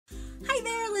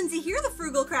Lindsay here, the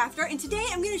Frugal Crafter, and today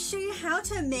I'm going to show you how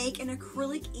to make an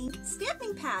acrylic ink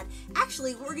stamping pad.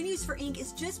 Actually, what we're going to use for ink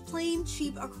is just plain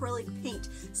cheap acrylic paint.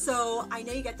 So I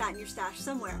know you got that in your stash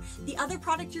somewhere. The other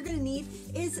product you're going to need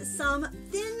is some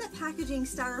thin packaging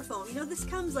styrofoam. You know, this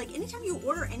comes like anytime you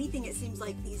order anything, it seems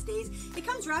like these days, it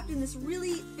comes wrapped in this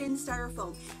really thin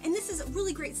styrofoam. And this is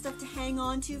really great stuff to hang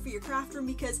on to for your craft room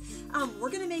because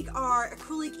we're going to make our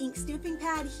acrylic ink stamping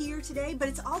pad here today, but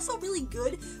it's also really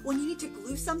good when you need to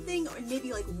glue something or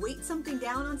maybe like weight something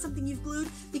down on something you've glued,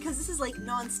 because this is like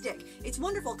non-stick. It's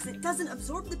wonderful because it doesn't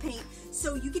absorb the paint,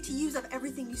 so you get to use up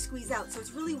everything you squeeze out, so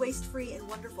it's really waste-free and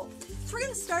wonderful. So we're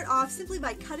going to start off simply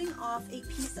by cutting off a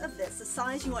piece of this, the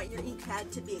size you want your ink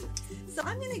pad to be. So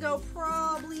I'm going to go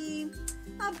probably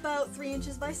about 3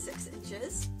 inches by 6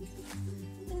 inches,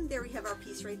 and there we have our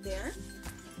piece right there.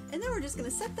 And then we're just going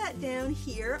to set that down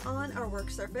here on our work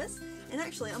surface. And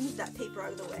actually, I'll move that paper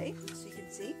out of the way so you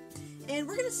can see. And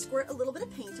we're going to squirt a little bit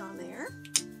of paint on there.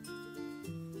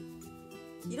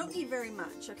 You don't need very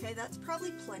much, okay? That's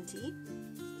probably plenty.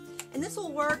 And this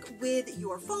will work with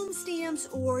your foam stamps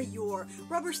or your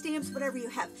rubber stamps, whatever you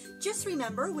have. Just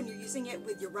remember when you're using it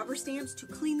with your rubber stamps to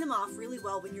clean them off really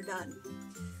well when you're done.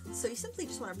 So you simply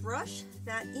just want to brush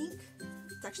that ink.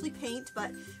 It's actually paint,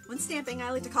 but when stamping,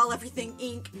 I like to call everything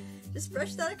ink. Just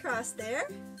brush that across there.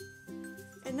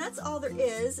 And that's all there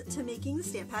is to making the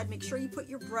stamp pad. Make sure you put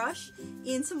your brush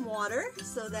in some water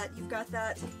so that you've got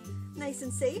that nice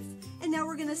and safe. And now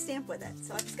we're going to stamp with it.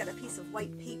 So I've just got a piece of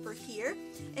white paper here.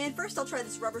 And first I'll try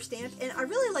this rubber stamp. And I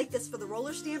really like this for the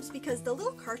roller stamps because the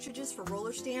little cartridges for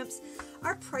roller stamps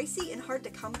are pricey and hard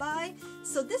to come by.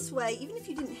 So this way, even if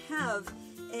you didn't have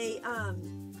a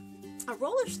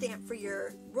roller stamp for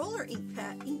your roller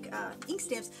ink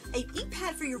stamps, a ink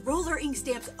pad for your roller ink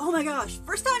stamps, oh my gosh,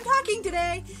 first time talking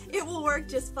today, it will work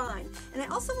just fine. And I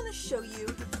also want to show you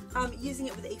using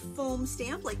it with a foam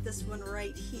stamp like this one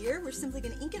right here. We're simply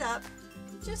going to ink it up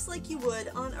just like you would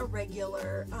on a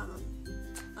regular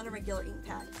ink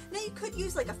pad. Now you could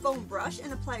use like a foam brush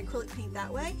and apply acrylic paint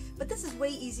that way, but this is way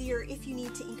easier if you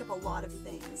need to ink up a lot of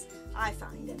things, I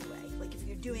find anyway. Like if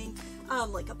you're doing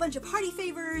like a bunch of party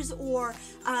favors, or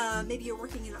maybe you're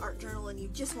working in an art journal and you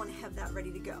just want to have that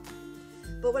ready to go.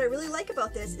 But what I really like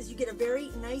about this is you get a very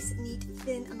nice, neat,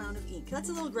 thin amount of ink. That's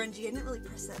a little grungy. I didn't really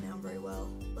press that down very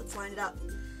well. Let's line it up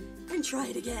and try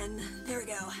it again. There we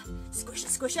go. Squish it,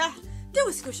 squish it. Do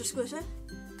a squish it, squish it.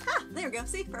 Ah, there we go.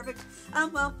 See? Perfect.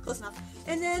 Well, close enough.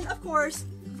 And then, of course,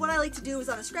 what I like to do is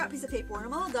on a scrap piece of paper, when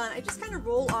I'm all done, I just kind of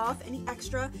roll off any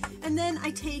extra, and then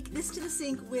I take this to the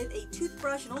sink with a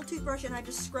toothbrush, an old toothbrush, and I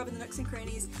just scrub in the nooks and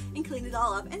crannies and clean it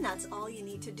all up, and that's all you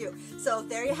need to do. So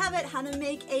there you have it, how to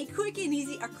make a quick and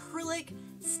easy acrylic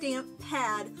stamp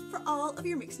pad for all of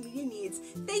your mixed media needs.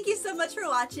 Thank you so much for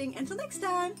watching. Until next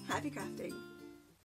time, happy crafting.